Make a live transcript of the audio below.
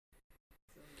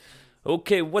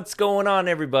Okay, what's going on,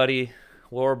 everybody?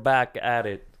 We're back at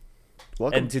it,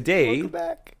 Welcome, and today welcome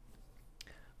back.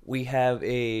 we have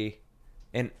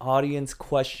an audience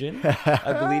question.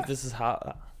 I believe this is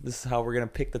how we're gonna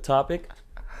pick the topic.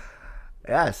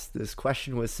 Yes, this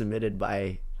question was submitted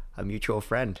by a mutual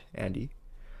friend, Andy.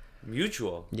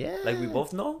 Mutual. Yeah. Like we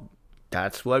both know.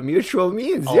 That's what mutual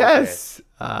means. Oh, yes.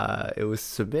 It was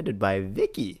submitted by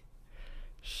Vicky.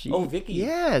 Oh, Vicky.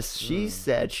 Yes, she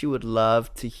said she would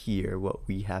love to hear what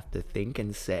we have to think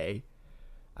and say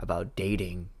about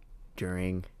dating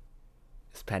during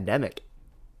this pandemic.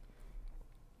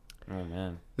 Oh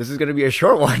man. This is going to be a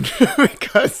short one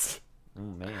because Oh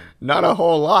man. not a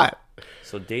whole lot.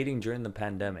 So dating during the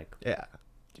pandemic. Yeah.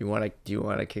 Do you want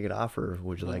to kick it off, or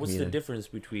would you like What's me the to? difference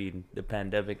between the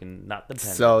pandemic and not the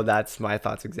pandemic? So that's my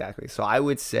thoughts exactly. So I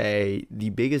would say the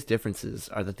biggest differences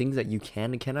are the things that you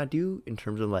can and cannot do in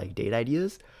terms of like date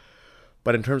ideas.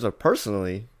 But in terms of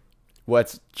personally,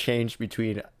 what's changed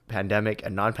between pandemic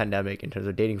and non-pandemic in terms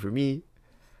of dating for me?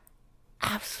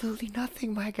 Absolutely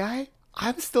nothing, my guy.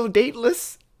 I'm still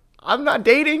dateless. I'm not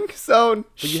dating, so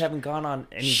But you haven't gone on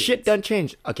any shit dates. done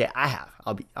changed. Okay, I have.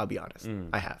 I'll be honest.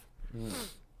 I have.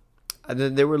 And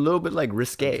then they were a little bit like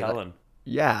risque. Tell Like, him.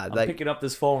 yeah, I'm like picking up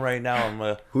this phone right now.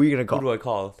 who are you gonna Who call? do I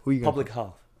call? Who you gonna Public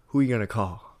health. Who are you gonna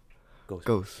call? Ghost.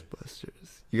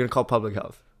 Ghostbusters. You're gonna call public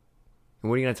health. And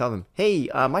what are you gonna tell them? Hey,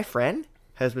 my friend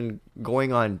has been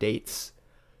going on dates.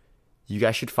 You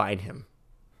guys should find him.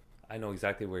 I know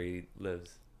exactly where he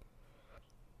lives.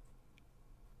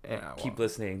 Yeah, Keep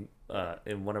listening.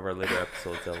 In one of our later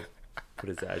episodes, I'll put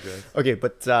his address. Okay,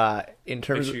 but in Make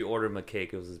terms sure you order him a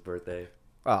cake. It was his birthday.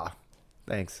 of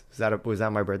thanks. Was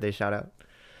that my birthday shout out?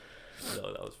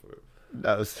 No, that was for.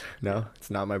 That was no, it's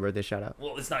not my birthday shout out.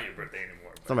 Well, it's not your birthday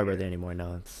anymore. It's not my birthday anymore.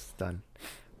 No, it's done.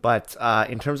 But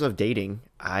in terms of dating,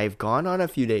 I've gone on a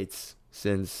few dates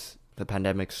since the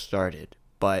pandemic started,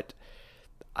 but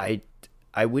I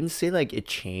I wouldn't say like it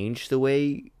changed the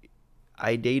way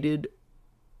I dated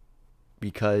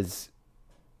because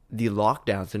the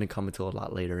lockdowns didn't come until a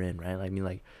lot later in, right? I mean,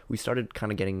 like we started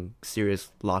kind of getting serious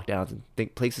lockdowns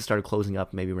and places started closing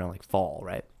up maybe around like fall,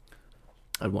 right?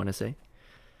 I'd want to say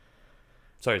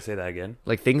Sorry, say that again.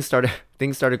 like things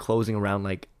started closing around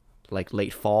like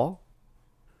late fall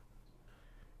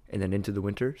and then into the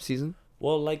winter season.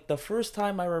 Well, like the first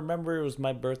time I remember, it was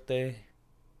my birthday,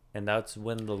 and that's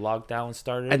when the lockdown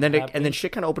started. And then happening.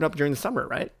 shit kind of opened up during the summer,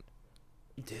 right?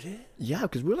 Did it? Yeah,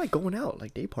 because we were like going out,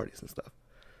 like day parties and stuff,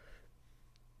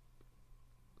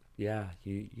 Yeah,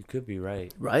 you could be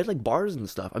right. right? Like bars and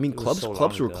stuff. I mean, It was clubs so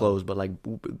clubs long were ago. closed, but like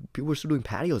people were still doing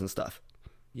patios and stuff,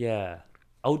 Yeah,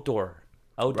 outdoor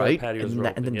right? patios And were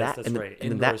then open. and yes, that that's and right.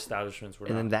 then Indoor that establishments were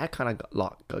and then not. that kind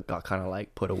of got kind of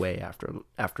like put away after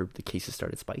the cases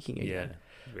started spiking Yeah. again.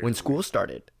 very When weird. school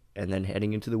started, and then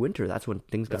heading into the winter, that's when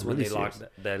things That's got when really they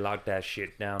serious. locked that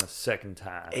shit down a second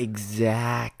time.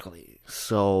 Exactly. We're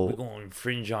So going to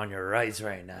infringe on your rights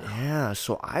right now. yeah,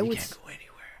 so You can't go anywhere.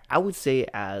 I would say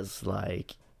as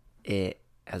like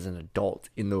as an adult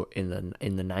in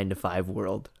the 9 to 5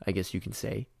 world, I guess you can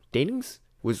say dating's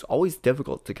was always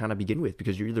difficult to kind of begin with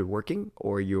because you're either working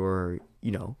or you're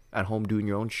at home doing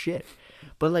your own shit.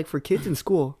 But like for kids in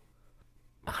school,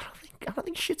 I don't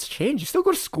think shit's changed. You still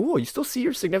go to school. You still see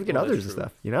your significant Well, that's others and true.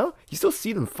 stuff. You still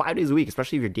see them 5 days a week,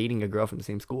 especially if you're dating a girl from the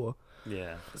same school.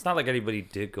 Yeah, it's not like anybody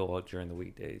did go out during the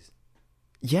weekdays.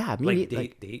 Yeah, Like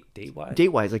date wise. date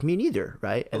wise, like me neither,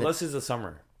 right? And Unless it's the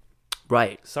summer.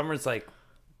 right. Summer's like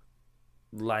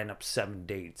line up 7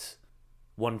 dates,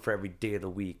 one for every day of the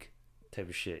week, type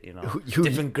of shit. You know, You-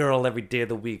 different girl every day of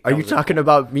the week. Are That you was a talking goal.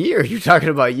 about me or are you talking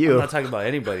about I'm you? not talking about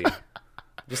anybody.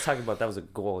 Just talking about that was a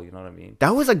goal. You know what I mean?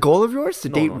 That was a goal of yours to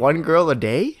date no, one no. girl a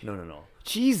day? No.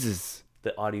 Jesus,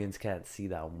 The audience can't see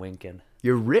that I'm winking.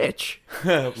 you're rich.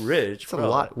 Rich. That's a bro.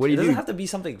 lot. What do it you doesn't do? have to be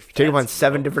something. Take him on fancy,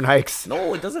 7 bro. different hikes.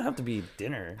 No, it doesn't have to be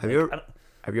dinner. Have you Like, ever- I don't-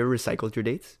 Have you ever recycled your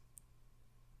dates?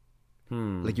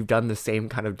 Like you've done the same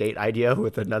kind of date idea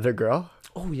with another girl?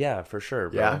 Oh yeah, for sure,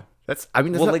 bro. Yeah. That's Well,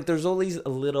 not, like there's always a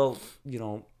little,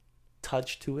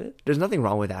 touch to it. there's nothing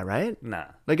wrong with that, right? Nah.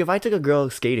 Like if I took a girl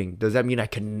skating, does that mean I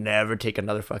can never take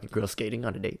another fucking girl skating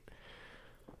on a date?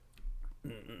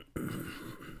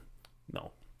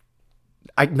 No.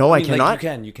 I mean, like, cannot.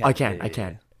 you can. I can. Yeah, I yeah,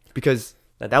 can. yeah. Because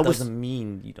That that was doesn't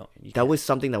mean you don't. that was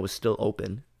something that was still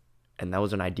open, and that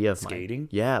was an idea of Skating? mine.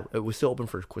 Yeah, it was still open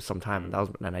for some time, and that was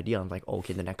an idea. I'm like,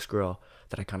 okay, the next girl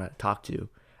that I kind of talk to,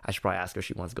 I should probably ask her if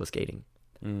she wants to go skating.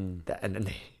 That, and then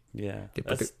Yeah. they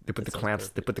put the clamps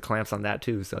Perfect. they put the clamps on that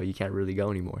too, so you can't really go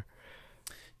anymore.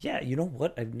 Yeah, you know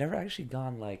what? I've never actually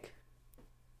gone like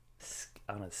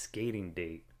on a skating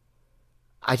date.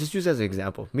 I just use it as an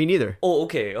example. Me neither. Oh,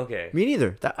 okay, okay. Me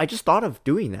neither. I just thought of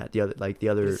doing that the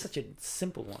other. It's such a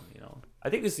simple one, you know. I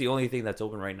think it's the only thing that's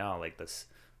open right now, like this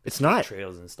It's not.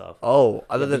 trails and stuff. Oh, Yeah,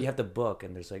 other but than you have to book,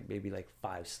 and there's like maybe like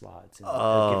 5 slots in Oh,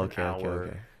 a given okay, hour,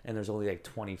 okay. and there's only like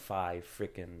 25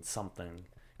 freaking something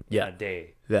Yeah. in a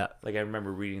day. yeah, Like I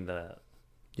remember reading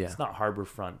yeah. it's not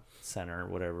Harborfront Center or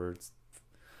whatever. It's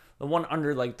the one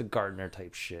under like the Gardner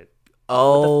type shit.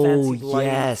 Oh, fancy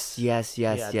lights. yes.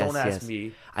 Yeah, don't ask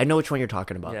me. I know which one you're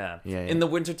talking about. Yeah. yeah. In the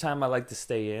wintertime, I like to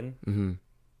stay in. Mm-hmm.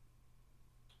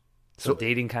 So So-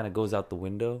 dating kind of goes out the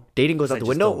window. Dating goes I out the just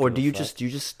window, don't or give do a you fuck.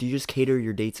 do you just cater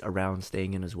your dates around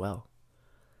staying in as well?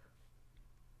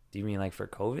 Do you mean like for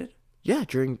COVID Yeah,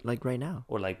 during like right now.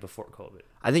 or like before COVID?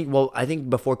 I think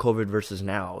before COVID versus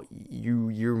now,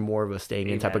 you're more of a staying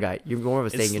in Hey, type of man. guy. You're more of a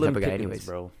It's staying in slim type of guy, pickings, anyways.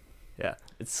 bro. Yeah.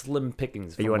 It's slim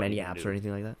pickings. Are you from on what any can apps do. or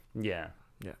anything like that? Yeah.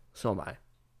 Yeah. So am I.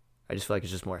 I just feel like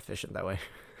it's just more efficient that way.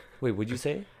 Wait, would you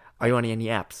say? Are you on any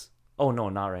apps? Oh no,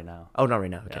 not right now. Oh, not right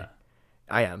now. Okay. Yeah.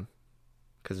 I am.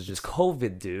 Because it's It's just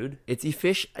COVID, dude. it's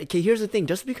efficient. Okay, here's the thing.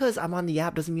 Just because I'm on the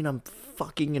app doesn't mean I'm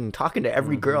fucking and talking to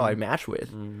every girl I match with.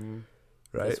 Mm-hmm.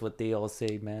 Right? That's what they all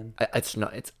say, man. It's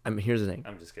not. Here's the thing.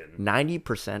 I'm just kidding.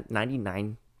 90%,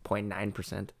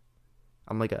 99.9%.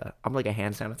 I'm like a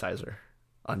hand sanitizer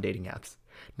on dating apps.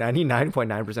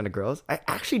 99.9% of girls I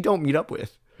actually don't meet up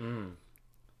with.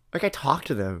 Like I talk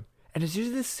to them, and it's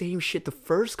usually the same shit. The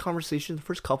first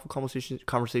couple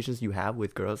conversations you have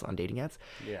with girls on dating apps,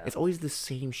 Yeah. it's always the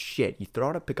same shit. You throw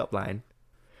out a pickup line,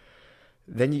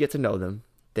 then you get to know them,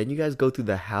 then you guys go through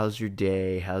the "how's your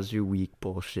day, how's your week"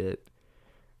 bullshit,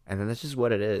 and then that's just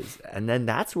what it is. And then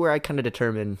that's where I kind of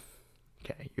determine,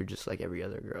 okay, you're just like every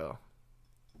other girl,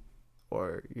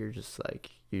 or you're just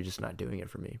not doing it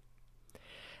for me.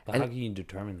 But how can you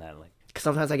determine that? Like, Because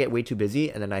sometimes I get way too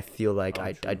busy, and then I feel like Oh,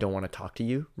 I true. don't want to talk to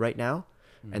you right now.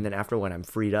 And then after, when I'm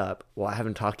freed up, well, I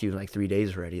haven't talked to you in like 3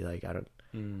 days already. Like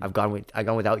I've gone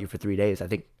without you for 3 days. I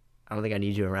don't think I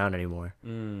need you around anymore.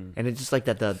 And it's just like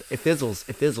that. It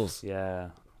fizzles. yeah.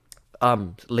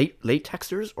 Late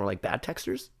texters or like bad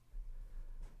texters.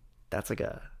 That's like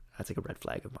a red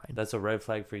flag of mine. That's a red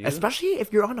flag for you. Especially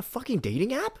if you're on a fucking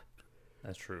dating app.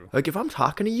 That's true. Like if I'm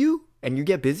talking to you and you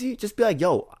get busy, just be like,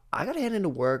 "Yo, I gotta head into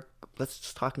work. Let's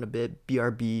just talk in a bit,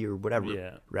 BRB or whatever."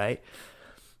 Yeah. Right?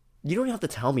 You don't have to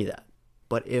tell me that.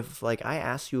 But if like I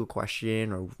ask you a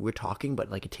question or we're talking,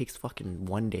 but like it takes fucking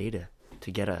 1 day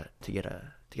to get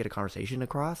a conversation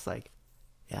across, like,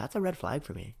 yeah, that's a red flag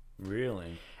for me.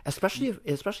 Really? Especially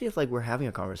if like we're having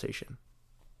a conversation.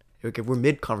 Like if we're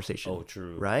mid conversation. Oh,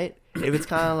 true. Right? If it's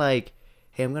kind of like,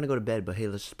 "Hey, I'm gonna go to bed, but hey,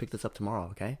 let's just pick this up tomorrow."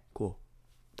 Okay, cool.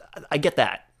 I get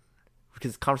that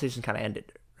because conversation kind of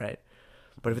ended, right?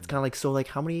 But if it's kind of like, "So like,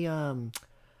 how many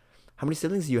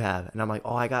siblings do you have?" And I'm like,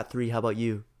 "Oh, I got 3. How about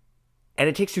you?" And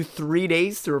it takes you 3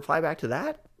 days to reply back to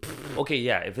that. Okay,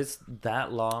 yeah. If it's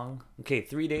that long, okay,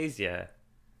 3 days, yeah.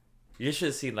 You should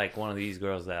have seen like one of these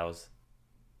girls that I was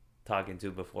talking to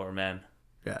before, man.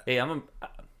 Yeah.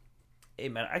 Hey,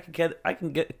 man, I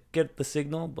can get the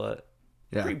signal, but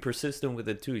Yeah. pretty persistent with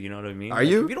it too. You know what I mean? Are Like,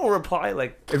 you? If you don't reply,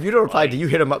 like If you don't reply, like, do you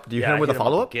hit him up? Do you hit I him with a up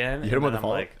follow up? again? You hit him with and a then I'm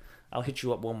follow up? like, I'll hit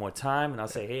you up one more time, and I'll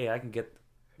say, hey, I can get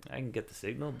the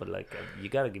signal, but like you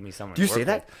gotta give me something. Do you to say work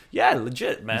that? with. Yeah,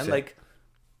 legit, man. say- Like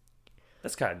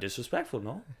that's kind of disrespectful,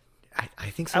 no? I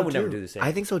think so. I would too. never do the same.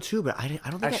 I think so too, but I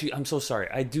don't think Actually, I'm so sorry.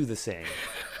 I do the same.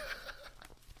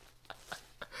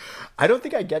 I don't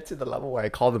think I get to the level where I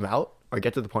call them out or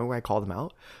get to the point where I call them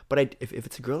out. But if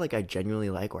it's a girl like I genuinely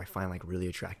like or I find like really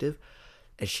attractive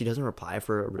and she doesn't reply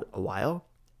for a while,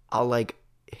 I'll like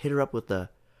hit her up with the,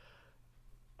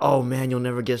 "Oh man, you'll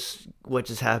never guess what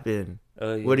just happened.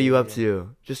 Oh, yeah, What are you yeah, up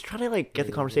to?" Just try to like get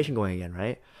the conversation going again,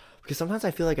 right? Because sometimes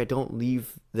I feel like I don't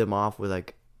leave them off with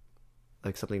like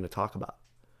something to talk about.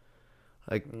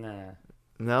 Like, Nah,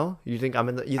 no? You think I'm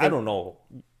in the, you think, I don't know.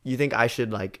 you think I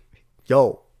should like,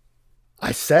 "Yo,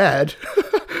 I said,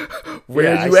 where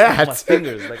Yeah, are you I snap my at?"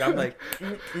 fingers, like I'm like,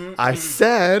 I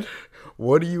said,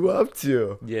 "What are you up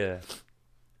to?" yeah.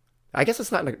 I guess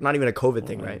it's not even a COVID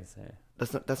thing, What right? was I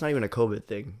gonna say? That's not even a COVID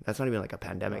thing. That's not even like a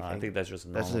pandemic I thing. think that's just a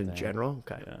That's normal in thing. general.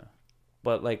 Okay. Yeah,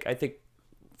 but like I think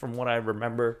from what I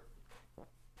remember,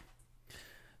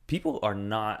 people are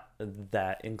not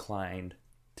that inclined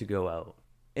to go out,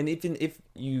 and even if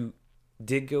you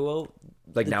did go out,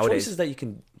 Like the nowadays. choices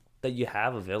that you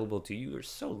have available to you are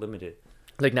so limited.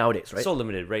 Like nowadays, right? So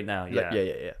limited right now. Yeah. Like,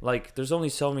 yeah. Like there's only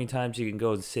so many times you can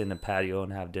go and sit in the patio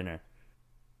and have dinner.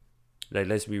 Like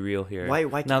let's be real here.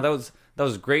 Why Now that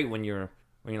was great when you're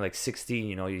like 16.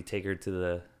 You know, you take her to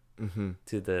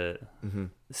the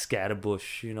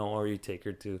Scatterbush, you know, or you take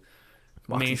her to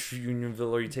Main Street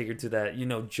Unionville, or you take her to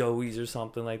that, Joey's or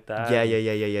something like that. Yeah.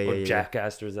 Or Yeah. Jack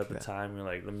Astor's at the time. You're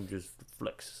like, let me just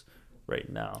flex right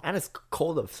now. And it's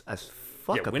cold as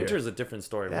fuck Yeah, up winter's here. a different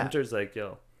story. Yeah. Winter's like,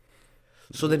 yo.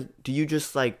 So then, do you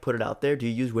just like put it out there? Do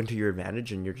you use winter to your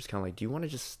advantage, and you're just kind of like, do you want to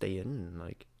just stay in and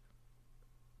like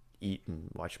eat and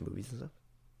watch movies and stuff?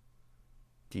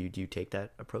 Do you take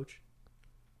that approach?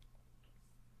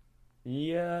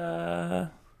 Yeah.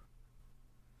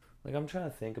 Like, I'm trying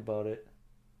to think about it.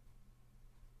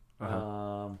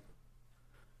 Uh-huh.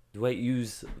 Do I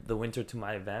use the winter to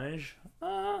my advantage?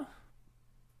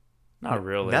 Not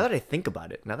really. Now that I think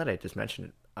about it, now that I just mentioned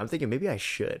it, I'm thinking maybe I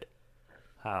should.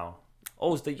 How?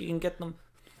 Oh, so that you can get them.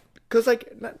 Cause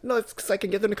like no, it's 'cause I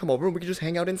can get them to come over and we can just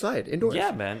hang out inside indoors.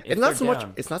 Yeah, man. if It's not so they're much.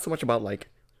 down. It's not so much about like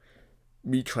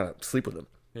me trying to sleep with them.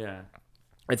 Yeah.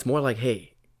 It's more like,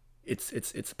 hey, it's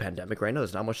a pandemic right now.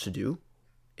 There's not much to do.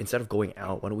 Instead of going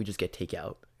out, why don't we just get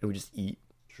takeout and we just eat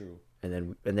True. and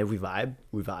then we vibe,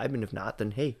 and if not,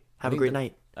 then hey, have a think great that-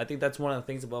 night. I think that's one of the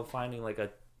things about finding like a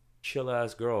chill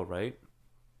ass girl, right?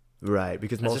 Right,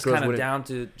 because That's most just girls kind of wouldn't. down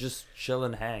to just chill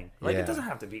and hang. Like, Yeah. it doesn't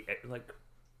have to be like.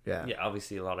 Yeah. Yeah,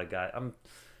 obviously a lot of guys.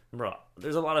 Bro.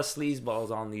 There's a lot of sleazeballs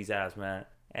on these apps, man.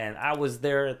 And I was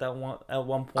there at one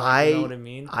point. You know what I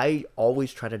mean? I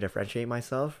always try to differentiate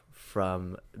myself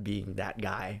from being that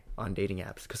guy on dating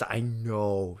apps because I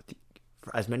know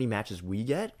for as many matches we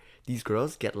get, these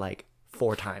girls get like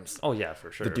 4 times Oh yeah,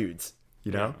 for sure. the dudes,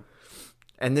 you know. Yeah.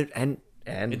 And then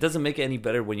and It doesn't make it any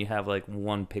better when you have like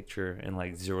one picture and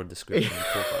like 0 description,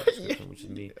 profile description, which is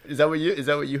me. is that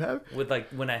what you have? With like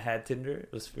when I had Tinder,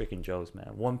 it was freaking jokes,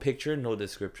 man. One picture, no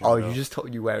description. Oh, bro.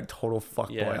 you went total fuckboy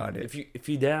yeah. on it. If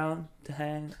you down to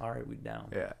hang, all right, we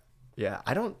down. Yeah.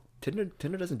 I don't. Tinder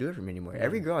doesn't do it for me anymore.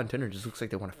 Every girl on Tinder just looks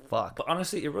like they want to fuck. But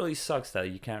honestly, it really sucks that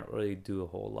you can't really do a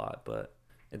whole lot. But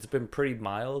it's been pretty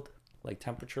mild, like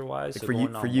temperature wise. Like So for you,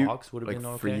 going on for you, walks would have like been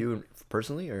okay. for you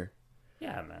personally, or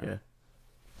Yeah, man. yeah.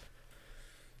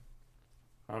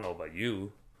 I don't know about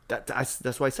you.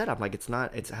 That's why I said I'm like it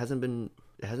hasn't been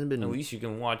At least you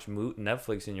can watch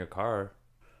Netflix in your car.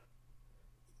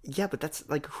 Yeah, but that's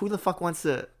like who the fuck wants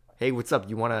to? Hey, what's up?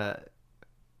 You want to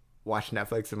watch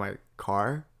Netflix in my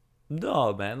car?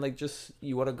 No, man. Like, just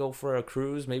you want to go for a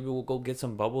cruise? Maybe we'll go get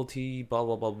some bubble tea, blah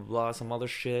blah blah blah blah, some other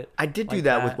shit. I did do like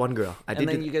that with one girl. And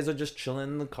then you guys are just chilling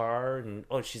in the car, and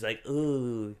she's like,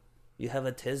 "Ooh, you have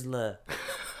a Tesla."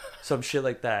 Some shit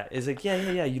like that. It's like,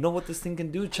 yeah. You know what this thing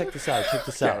can do? Check this out. Check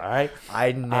this out. All right.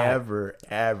 I never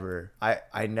ever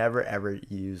I never ever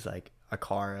use like a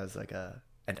car as like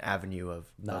an avenue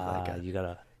of Nah, like a, you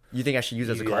gotta. you think I should use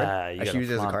it as a card? Yeah, you I should gotta use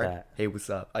it as a flaunt card. that. Hey, what's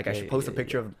up? Like I should post a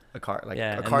picture of a car. Like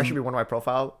Yeah, a and car then- should be one of my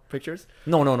profile pictures.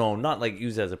 No, not like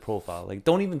use it as a profile. Like,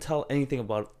 don't even tell anything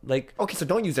about like. Okay, so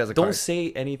don't use it as a Don't card.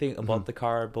 say anything about the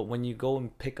car, but when you go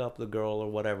and pick up the girl or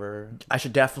whatever, I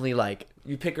should definitely like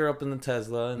you pick her up in the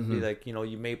Tesla and be like,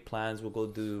 you made plans, we'll go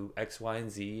do X, Y, and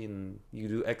Z, and you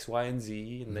do X, Y, and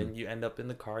Z, and then you end up in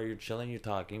the car, you're chilling, you're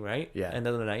talking, right? Yeah. End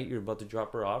of the night, you're about to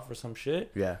drop her off or some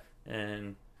shit, yeah.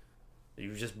 and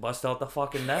you just bust out the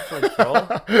fucking Netflix,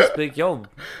 bro. Just be like, yo,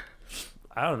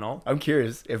 I don't know. I'm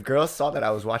curious if girls saw that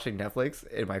I was watching Netflix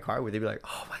in my car, would they be like,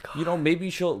 "Oh my god"? Maybe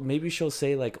she'll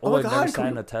say like, Oh "Oh, my I've God, never can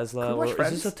signed we- a Tesla," can we or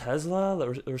watch "Is this a Friends?"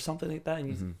 Tesla?" or something like that,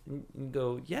 and you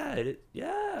go, "Yeah,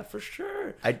 yeah, for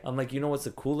sure." I'm like, you know what's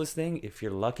the coolest thing? If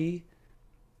you're lucky,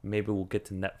 maybe we'll get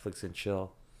to Netflix and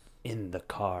chill in the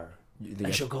car,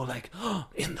 and she'll go like, "Oh,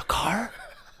 in the car."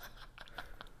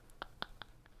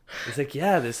 It's like,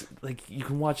 yeah, this like you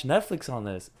can watch Netflix on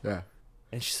this, Yeah.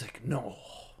 and she's like, "No,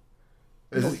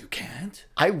 Is no, this- you can't."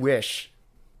 I wish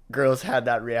girls had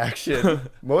that reaction.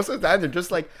 Most of the time, they're just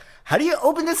like, "How do you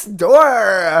open this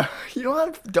door? You don't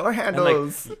have door And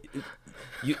handles."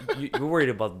 like, you're worried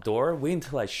about the door? Wait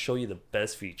until I show you the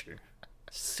best feature.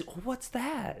 So, what's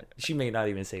that? She may not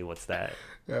even say what's that.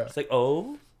 Yeah. It's like,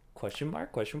 oh, question mark.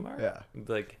 Yeah. Be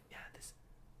like, yeah, this.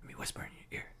 Let me whisper in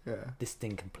your ear. Yeah. This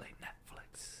thing can play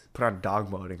Netflix. Put on dog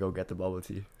mode and go get the bubble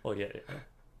tea. Oh yeah.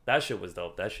 That shit was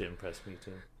dope. That shit impressed me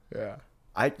too.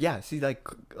 Yeah. See,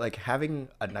 like having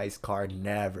a nice car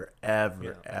never,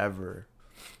 ever, ever.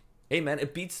 Hey man,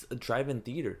 it beats a drive-in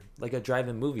theater, like a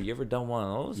drive-in movie. You ever done one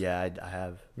of those? Yeah, I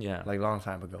have. Yeah. Like a long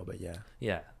time ago, but yeah.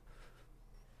 Yeah.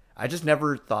 I just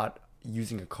never thought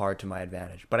using a car to my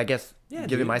advantage. But I guess Yeah,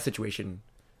 given dude. my situation,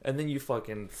 And then you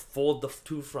fucking fold the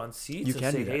 2 front seats You and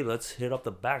can say, do that. hey, let's hit up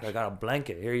the back. I got a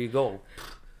blanket. Here you go.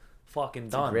 Fucking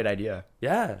it's a done. great idea.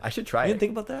 Yeah. I should try You it. didn't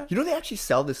think about that? You know they actually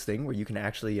sell this thing where you can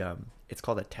actually it's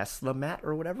called a Tesla mat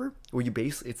or whatever, where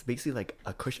it's basically like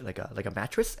a cushion, like a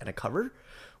mattress and a cover,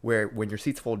 where when your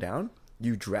seats fold down,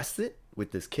 you dress it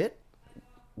with this kit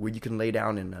where you can lay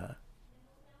down and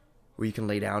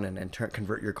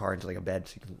convert your car into like a bed,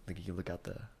 so you can look out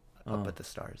up at the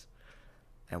stars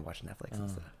and watch Netflix and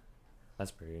stuff.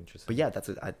 That's pretty interesting. But yeah,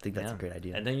 I think that's a great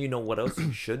idea. And then you know what else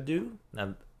you should do?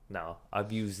 Now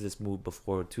I've used this move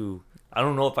before too. I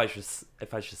don't know if I should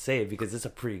say it because it's a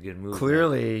pretty good move.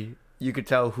 Clearly, man. You could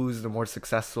tell who's the more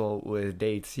successful with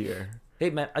dates here. Hey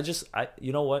man,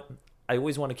 you know what? I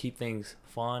always want to keep things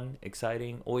fun,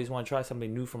 exciting. Always want to try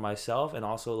something new for myself, and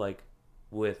also like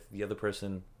with the other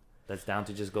person that's down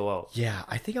to just go out. Yeah,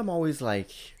 I think I'm always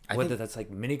like that's like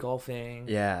mini golfing.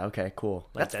 Yeah. Okay. Cool.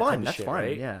 Like that's fun. That's shit, fun.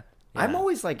 Right? Yeah. I'm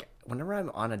always like, whenever I'm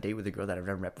on a date with a girl that I've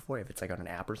never met before, if it's like on an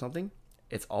app or something,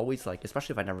 it's always like,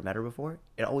 especially if I never met her before,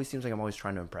 it always seems like I'm always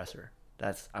trying to impress her.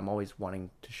 I'm always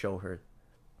wanting to show her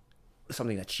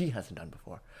something that she hasn't done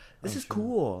before. This is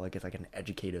cool. Like, it's like an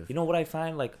educative. You know what I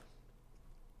find? Like,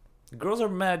 girls are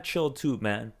mad chill too,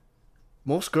 man.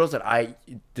 Most girls that I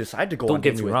decide to go on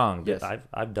dates with. Don't get me wrong. Yes.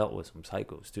 I've dealt with some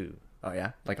psychos too. Oh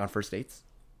yeah? Like on first dates?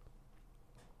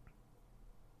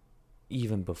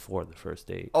 Even before the first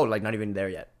date. Oh, like not even there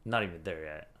yet? Not even there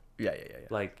yet. Yeah.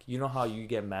 Like, you know how you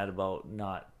get mad about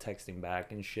not texting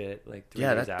back and shit? Like 3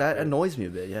 days after? That annoys me a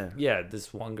bit, yeah. Yeah,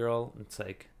 this one girl, it's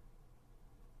like,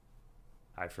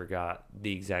 I forgot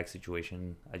the exact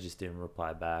situation. I just didn't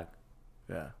reply back.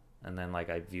 Yeah. And then, like,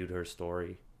 I viewed her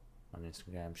story on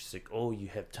Instagram. She's like, oh, you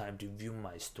have time to view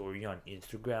my story on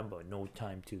Instagram, but no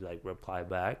time to, like, reply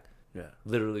back. Yeah.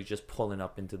 Literally just pulling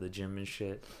up into the gym and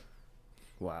shit.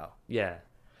 Wow. Yeah.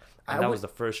 And that was the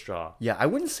first straw. Yeah, I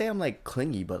wouldn't say I'm like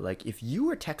clingy, but like if you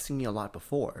were texting me a lot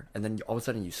before and then all of a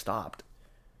sudden you stopped,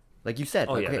 like you said,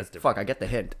 like, yeah, okay, that's different. fuck, I get the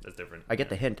hint. That's different. I get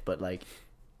the hint, but like,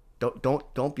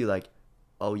 don't be like,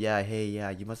 oh yeah, hey,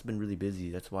 yeah, you must have been really busy.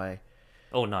 That's why.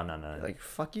 Oh no. Like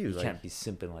fuck you. You like, can't be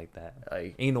simping like that.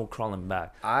 Like, ain't no crawling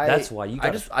back. That's why you. I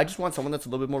just want someone that's a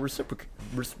little bit more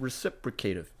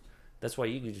reciprocative. That's why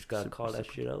you just gotta call that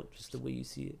shit out just the way you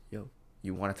see it. Yo,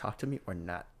 you want to talk to me or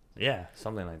not? Yeah,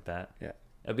 something like that. Yeah.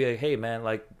 I'd be like, hey man,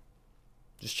 like,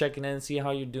 just checking in, see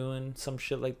how you're doing, some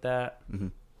shit like that. Mm-hmm.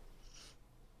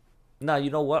 Nah,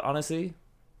 you know what? Honestly,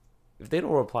 if they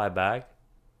don't reply back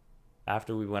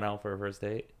after we went out for a first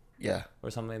date, yeah, or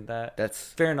something like that,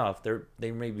 that's fair enough.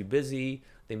 They may be busy.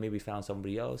 They maybe found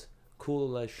somebody else.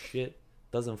 Cool as shit.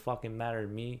 Doesn't fucking matter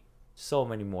to me. So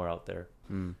many more out there.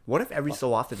 What if every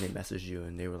so often they messaged you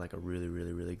and they were like a really,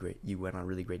 really, really great, you went on a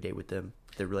really great date with them.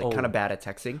 They're like kind of bad at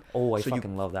texting. Oh, I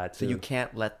fucking love that too. So you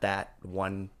can't let that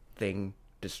one thing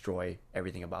destroy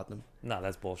everything about them. No,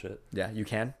 that's bullshit. Yeah, you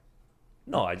can.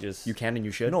 No, you can and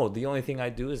you should. No, the only thing I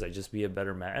do is I just be a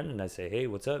better man and I say, hey,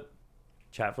 what's up?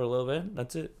 Chat for a little bit.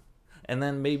 That's it. And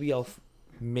then maybe if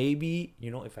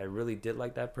I really did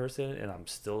like that person and I'm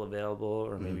still available,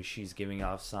 or maybe she's giving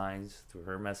off signs through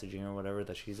her messaging or whatever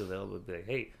that she's available, be like,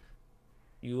 hey,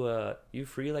 you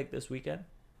free like this weekend?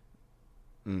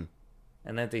 And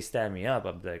then if they stab me up,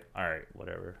 I'd be like, all right,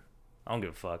 whatever. I don't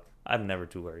give a fuck. I'm never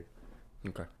too worried.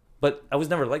 Okay. But I was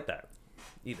never like that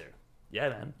either. Yeah,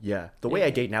 man. Yeah. The way I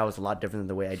date now is a lot different than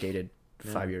the way I dated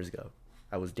 5 years ago.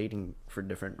 I was dating for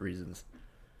different reasons.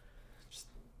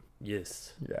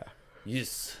 Yes. Yeah.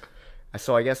 Yes.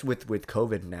 So I guess with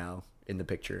COVID now in the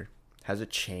picture, has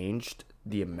it changed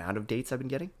the amount of dates I've been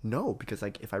getting? No, because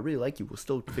like if I really like you, we'll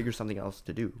still figure something else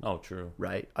to do. Oh, true.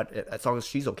 Right? As long as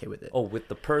she's okay with it. Oh, with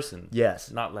the person. Yes.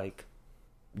 Not like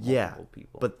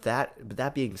people. But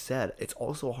that being said, it's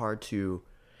also hard to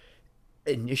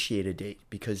initiate a date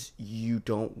because you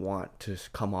don't want to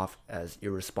come off as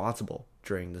irresponsible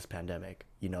during this pandemic.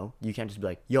 You know, you can't just be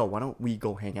like, yo, why don't we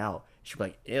go hang out? She'd be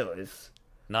like, ew,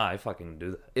 nah, I fucking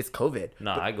do that. It's COVID.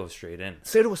 Nah, I go straight in.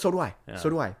 So do I. Yeah. So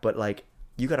do I. But like,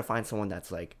 you gotta find someone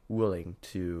that's like willing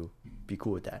to be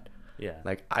cool with that. Yeah.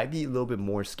 Like, I'd be a little bit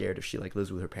more scared if she like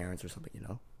lives with her parents or something. You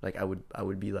know, like I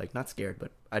would be like not scared,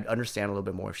 but I'd understand a little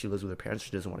bit more if she lives with her parents.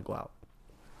 She doesn't want to go out.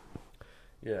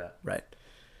 Yeah. Right.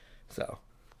 So,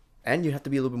 and you have to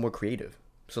be a little bit more creative.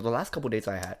 So the last couple dates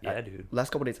I had, dude.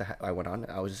 Last couple dates I went on,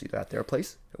 I was just either at their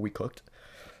place, we cooked,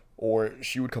 or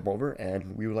she would come over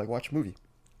and we would like watch a movie.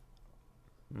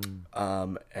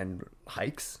 And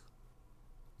hikes.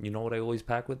 You know what I always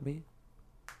pack with me?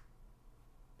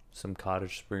 Some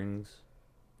Cottage Springs.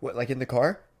 What, like in the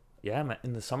car? Yeah, man.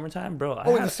 In the summertime, bro.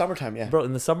 In the summertime, yeah. Bro,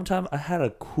 in the summertime, I had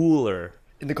a cooler.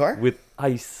 In the car? With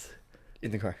ice.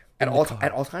 In the car. At all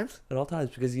times? At all times,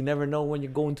 because you never know when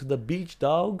you're going to the beach,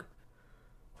 dog.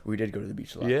 We did go to the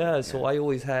beach a lot. Yeah, so I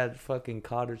always had fucking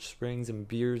Cottage Springs and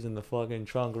beers in the fucking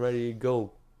trunk ready to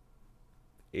go.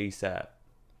 ASAP.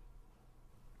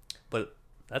 But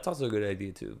that's also a good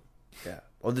idea, too. Yeah.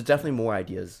 Well, there's definitely more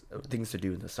ideas of things to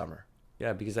do in the summer.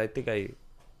 Yeah, because I think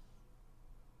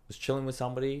was chilling with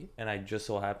somebody and I just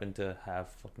so happened to have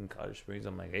fucking Cottage Springs,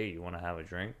 I'm like, hey, you want to have a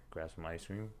drink? Grab some ice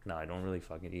cream. No, I don't really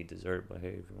fucking eat dessert, but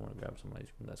hey, if you want to grab some ice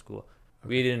cream, that's cool. Okay.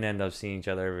 We didn't end up seeing each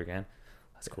other ever again.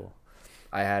 That's cool.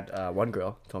 I had one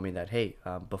girl told me that, hey,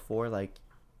 before like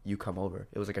you come over,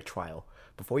 it was like a trial.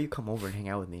 Before you come over and hang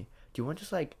out with me, do you want to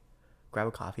just like grab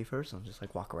a coffee first and just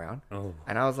like walk around? Oh.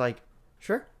 And I was like,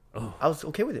 sure. Oh. I was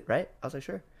okay with it, right? I was like,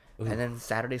 sure. Ooh. And then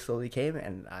Saturday slowly came,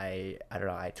 and I don't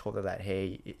know. I told her that,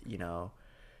 hey, you know,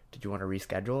 did you want to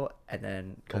reschedule? And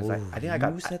then because I think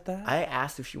I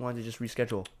asked if she wanted to just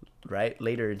reschedule right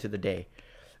later into the day.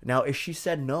 Now, if she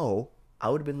said no, I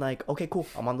would have been like, okay, cool,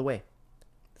 I'm on the way.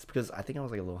 It's because I think I was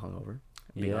like a little hungover.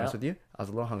 Being honest with you, I was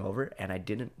a little hungover, and I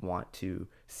didn't want to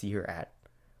see her at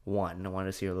 1. I wanted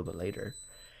to see her a little bit later,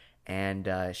 and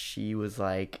she was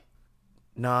like,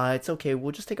 nah, it's okay.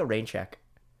 We'll just take a rain check.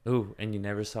 Ooh, and you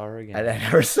never saw her again. And I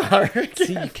never saw her again.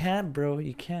 See, you can't, bro.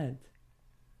 You can't.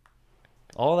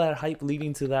 All that hype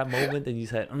leading to that moment, and you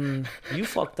said, you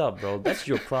fucked up, bro. That's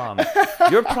your problem.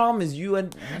 Your problem is you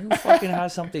fucking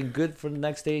have something good for the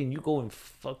next day, and you go and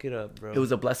fuck it up, bro. It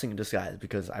was a blessing in disguise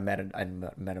because I met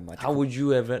a much. How would you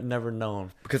have never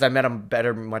known? Because I met a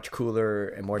better, much cooler,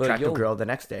 and more attractive girl the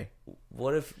next day.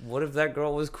 What if that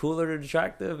girl was cooler and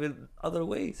attractive in other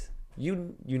ways?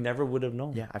 You never would have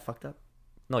known. Yeah, I fucked up.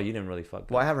 No, you didn't really fuck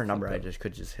up. Well, I have her number. I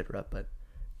could just hit her up,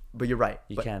 but you're right.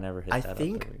 You can't ever hit that up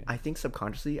again. I think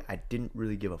subconsciously I didn't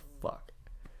really give a fuck.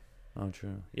 Oh,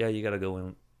 true. Yeah, you gotta go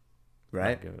in.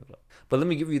 Right? But let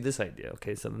me give you this idea.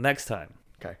 Okay, so the next time.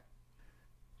 Okay.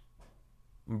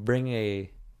 Bring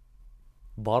a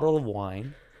bottle of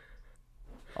wine,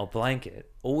 a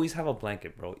blanket. Always have a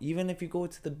blanket, bro. Even if you go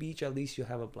to the beach, at least you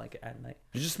have a blanket at night.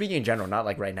 You're just speaking in general, not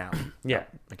like right now. Yeah,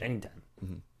 like anytime.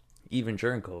 Mm-hmm. Even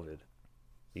during COVID,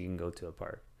 you can go to a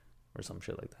park or some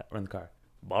shit like that, or in the car.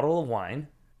 Bottle of wine.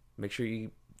 Make sure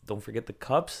you don't forget the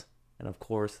cups, and of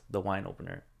course the wine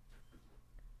opener.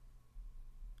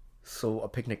 So a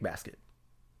picnic basket.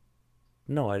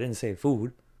 No, I didn't say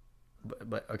food.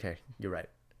 But okay, you're right.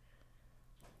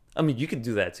 I mean, you could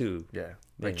do that too. Yeah,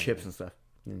 like chips and stuff,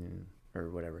 or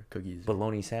whatever, cookies,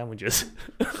 bologna sandwiches.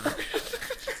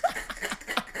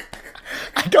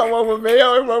 I got one with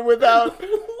mayo and one without.